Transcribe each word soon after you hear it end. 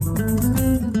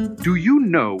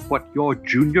know what your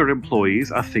junior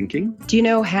employees are thinking? Do you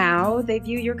know how they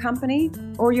view your company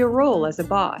or your role as a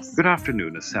boss? Good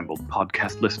afternoon, assembled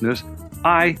podcast listeners.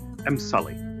 I am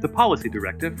Sully, the policy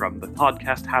director from the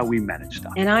podcast How We Manage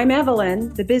Stuff. And I'm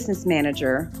Evelyn, the business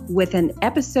manager, with an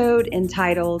episode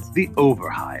entitled The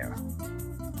Overhire.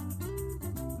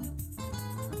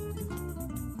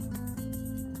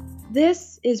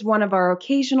 This is one of our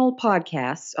occasional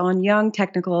podcasts on young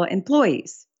technical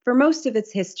employees. For most of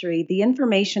its history, the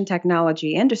information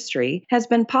technology industry has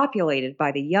been populated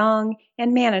by the young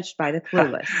and managed by the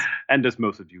clueless. And as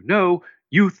most of you know,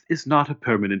 youth is not a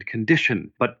permanent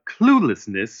condition, but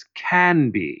cluelessness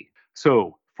can be.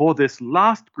 So, for this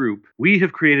last group, we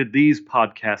have created these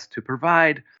podcasts to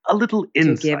provide a little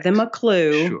insight. To give them a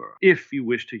clue. Sure, if you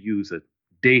wish to use a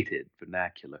dated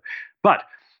vernacular. But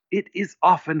it is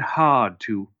often hard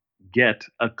to get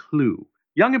a clue.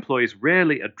 Young employees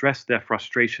rarely address their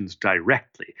frustrations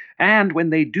directly, and when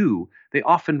they do, they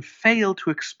often fail to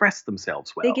express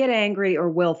themselves well. They get angry or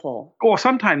willful. Or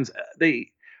sometimes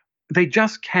they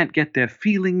just can't get their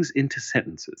feelings into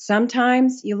sentences.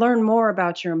 Sometimes you learn more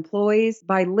about your employees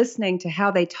by listening to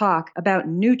how they talk about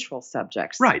neutral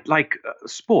subjects. Right, like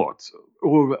sports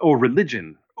or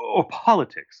religion or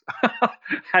politics,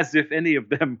 as if any of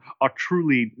them are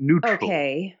truly neutral.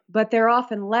 Okay, but they're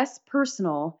often less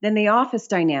personal than the office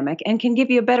dynamic and can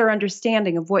give you a better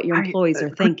understanding of what your employees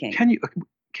are thinking. Can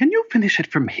you finish it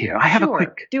from here? I have Sure. a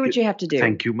quick... Do what you have to do.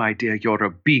 Thank you, my dear. You're a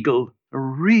beagle. A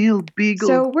real beagle.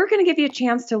 So we're going to give you a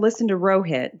chance to listen to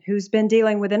Rohit, who's been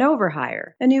dealing with an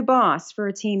overhire, a new boss for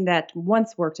a team that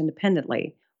once worked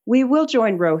independently. We will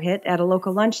join Rohit at a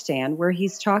local lunch stand where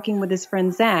he's talking with his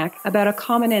friend Zach about a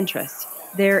common interest,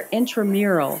 their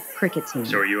intramural cricket team.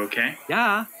 So are you okay?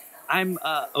 Yeah, I'm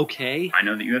okay. I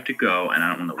know that you have to go, and I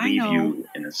don't want to leave you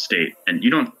in a state. And you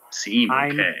don't seem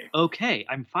okay. Okay,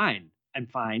 I'm fine.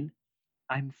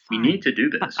 We need to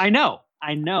do this. I know.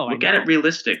 Look at it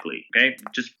realistically, okay?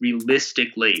 Just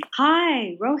realistically.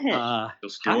 Hi, Rohit.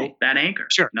 You'll still hi. that anchor.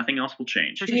 Sure. Nothing else will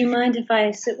change. Do you mind if I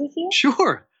sit with you?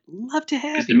 Sure. Love to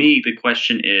have Because you. to me, the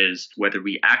question is whether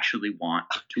we actually want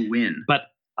to win. But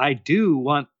I do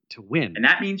want to win. And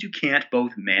that means you can't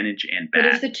both manage and But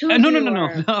bat. if the two of No.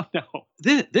 you are...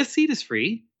 This seat is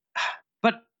free.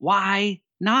 But why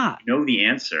not? You know the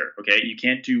answer, okay? You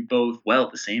can't do both well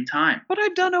at the same time. But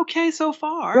I've done okay so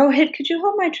far. Rohit, could you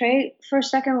hold my tray for a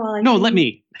second while I... No, let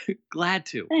me. Glad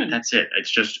to. Thanks. And that's it.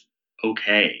 It's just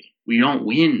okay. We don't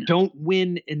win. Don't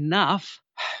win enough.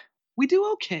 We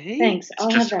do okay. Thanks. It's I'll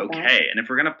just have that okay. back. And if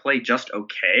we're going to play just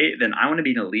okay, then I want to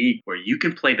be in a league where you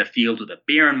can play the field with a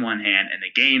beer in one hand and the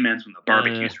game ends when the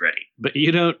barbecue's ready. But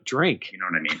you don't drink. You know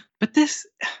what I mean? But this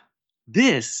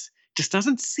just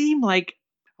doesn't seem like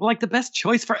the best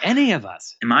choice for any of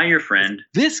us. Am I your friend?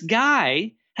 This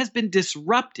guy has been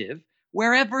disruptive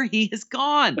wherever he has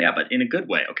gone. Yeah, but in a good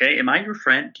way, okay? Am I your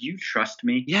friend? Do you trust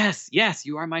me? Yes,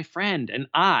 you are my friend, and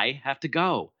I have to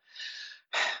go.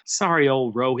 Sorry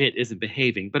old Rohit isn't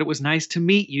behaving, but it was nice to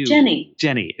meet you.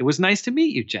 Jenny, it was nice to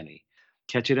meet you, Jenny.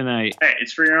 Catch you tonight. Hey,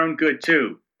 it's for your own good,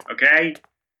 too, okay?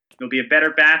 You'll be a better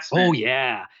batsman. Oh,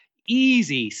 yeah.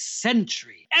 Easy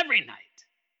century every night.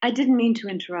 I didn't mean to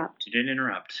interrupt. You didn't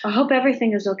interrupt. I hope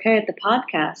everything is okay at the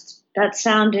podcast. That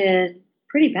sounded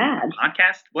pretty bad.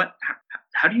 Podcast? What?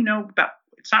 How do you know about...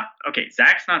 It's not... Okay,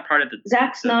 Zach's not part of the...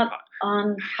 Zach's the not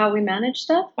on How We Manage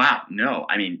Stuff? Wow, no.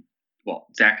 I mean, well,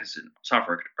 Zach is a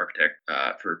software architect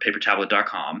for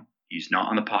papertablet.com. He's not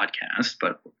on the podcast,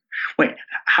 but... Wait,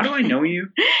 how do I know you?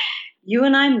 You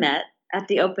and I met at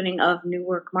the opening of New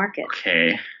Work Market.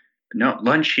 Okay. No,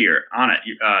 lunch here. Anna,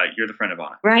 you're the friend of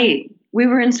Anna. Right. We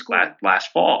were in school.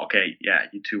 Last fall. Okay, yeah,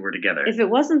 you two were together. If it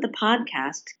wasn't the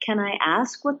podcast, can I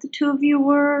ask what the two of you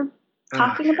were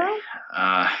talking about?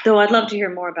 Though I'd love to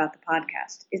hear more about the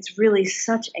podcast. It's really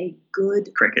such a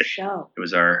good Cricket. show. It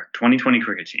was our 2020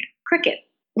 cricket team. Cricket.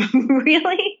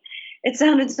 Really? It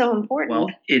sounded so important. Well,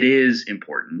 it is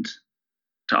important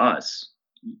to us,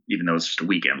 even though it's just a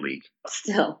weekend league.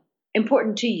 Still,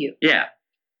 important to you. Yeah.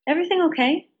 Everything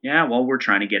okay? Yeah, well, we're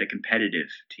trying to get a competitive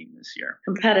team this year.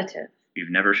 Competitive. We've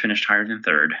never finished higher than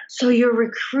third. So you're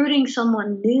recruiting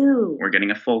someone new. We're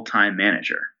getting a full-time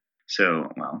manager.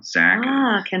 So, well, Zach...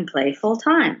 Can play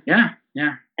full-time. Yeah.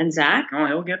 And Zach? Oh,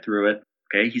 he'll get through it.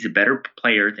 Okay, he's a better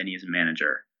player than he is a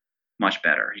manager. Much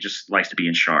better. He just likes to be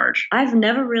in charge. I've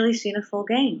never really seen a full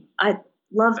game. I'd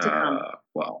love to come.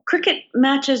 Well... Cricket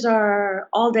matches are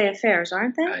all-day affairs,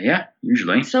 aren't they? Yeah,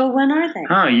 usually. So when are they?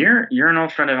 Oh, you're an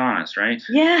old friend of Anna's, right?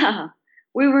 Yeah.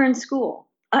 We were in school.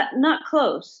 Not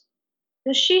close.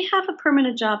 Does she have a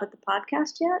permanent job at the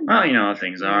podcast yet? Well, you know how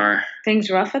things are. Things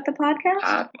rough at the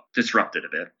podcast? Disrupted a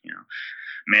bit, you know.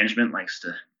 management likes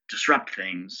to disrupt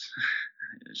things.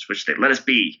 I just wish they'd let us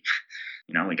be.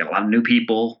 We got a lot of new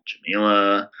people.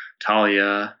 Jamila,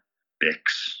 Talia, Bix.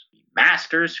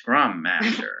 Master Scrum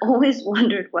Master. I've always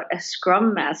wondered what a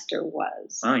Scrum Master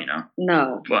was. Well,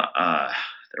 No. Well,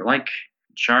 they're like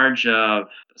in charge of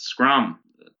Scrum,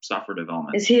 the software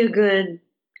development. Is he a good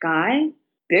guy?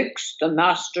 Bix, the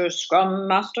Master Scrum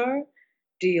Master?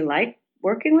 Do you like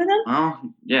working with him?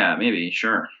 Well, yeah, maybe,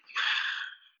 sure.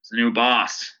 He's a new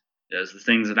boss. He does the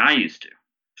things that I used to.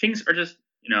 Things are just,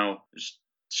 just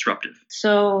disruptive.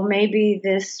 So maybe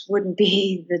this wouldn't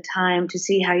be the time to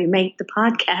see how you make the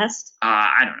podcast.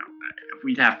 I don't know.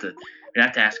 We'd have to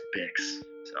ask Bix.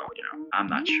 So, I'm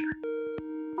not sure.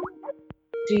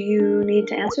 Do you need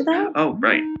to answer that? Oh,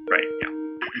 right, yeah.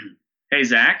 Hey,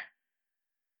 Zach.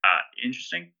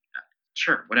 Interesting.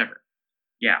 Sure, whatever.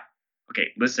 Yeah. Okay,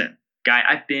 listen, guy,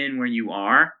 I've been where you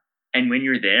are, and when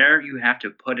you're there, you have to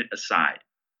put it aside.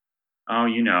 Oh,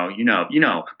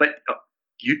 but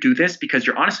you do this because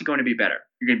you're honestly going to be better.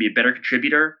 You're going to be a better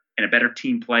contributor and a better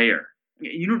team player.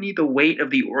 You don't need the weight of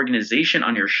the organization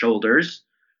on your shoulders.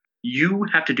 You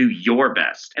have to do your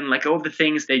best and let go of the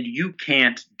things that you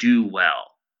can't do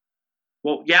well.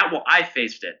 Well, I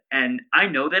faced it, and I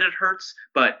know that it hurts,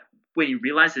 but when you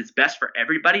realize it's best for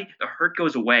everybody, the hurt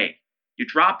goes away. You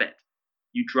drop it.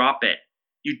 You drop it.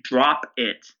 You drop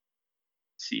it.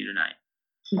 See you tonight.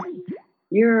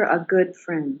 You're a good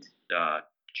friend.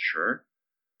 Sure.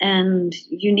 And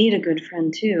you need a good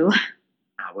friend, too.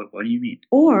 What do you mean?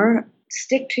 Or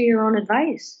stick to your own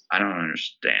advice. I don't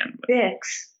understand. Bix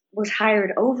was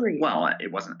hired over you. Well,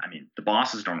 it wasn't. I mean, the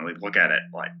bosses don't really look at it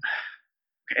like...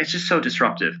 It's just so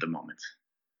disruptive, the moment.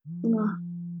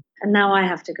 And now I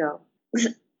have to go.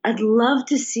 Listen, I'd love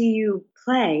to see you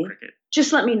play. Cricket.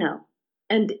 Just let me know.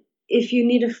 And if you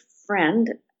need a friend,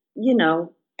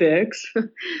 Bix,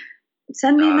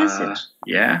 send me a message.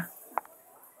 Yeah.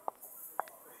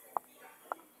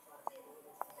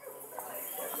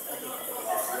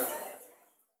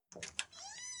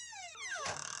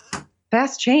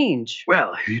 Fast change.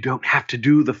 Well, you don't have to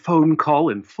do the phone call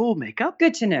in full makeup.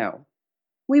 Good to know.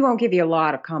 We won't give you a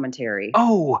lot of commentary.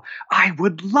 Oh, I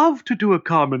would love to do a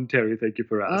commentary. Thank you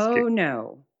for asking. Oh,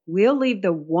 no. We'll leave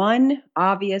the one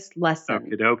obvious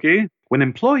lesson. Okie dokie. When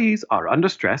employees are under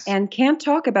stress and can't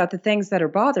talk about the things that are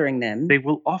bothering them, they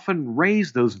will often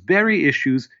raise those very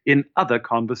issues in other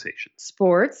conversations.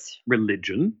 Sports,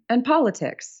 religion, and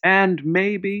politics. And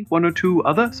maybe one or two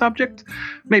other subjects.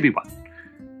 Maybe one.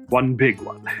 One big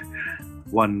one.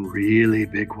 One really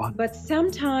big one. But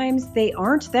sometimes they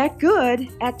aren't that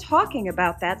good at talking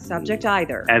about that subject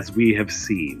either. As we have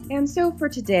seen. And so for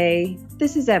today,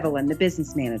 this is Evelyn, the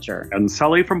business manager. And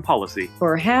Sully from Policy.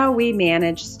 For How We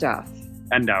Manage Stuff.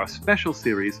 And our special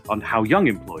series on how young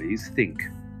employees think.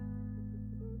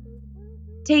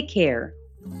 Take care.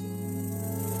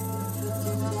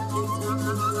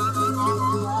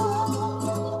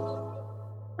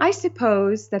 I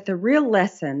suppose that the real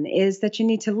lesson is that you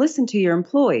need to listen to your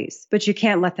employees, but you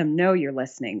can't let them know you're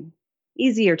listening.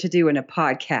 Easier to do in a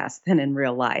podcast than in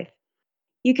real life.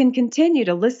 You can continue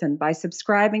to listen by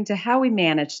subscribing to How We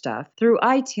Manage Stuff through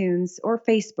iTunes or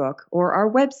Facebook or our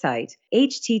website,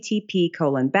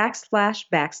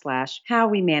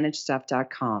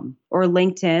 http://howwemanagestuff.com, or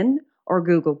LinkedIn or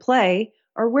Google Play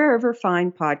or wherever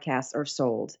fine podcasts are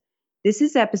sold. This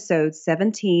is episode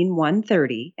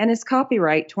 17130 and is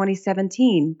copyright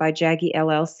 2017 by Jaggy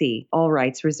LLC, all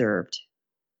rights reserved.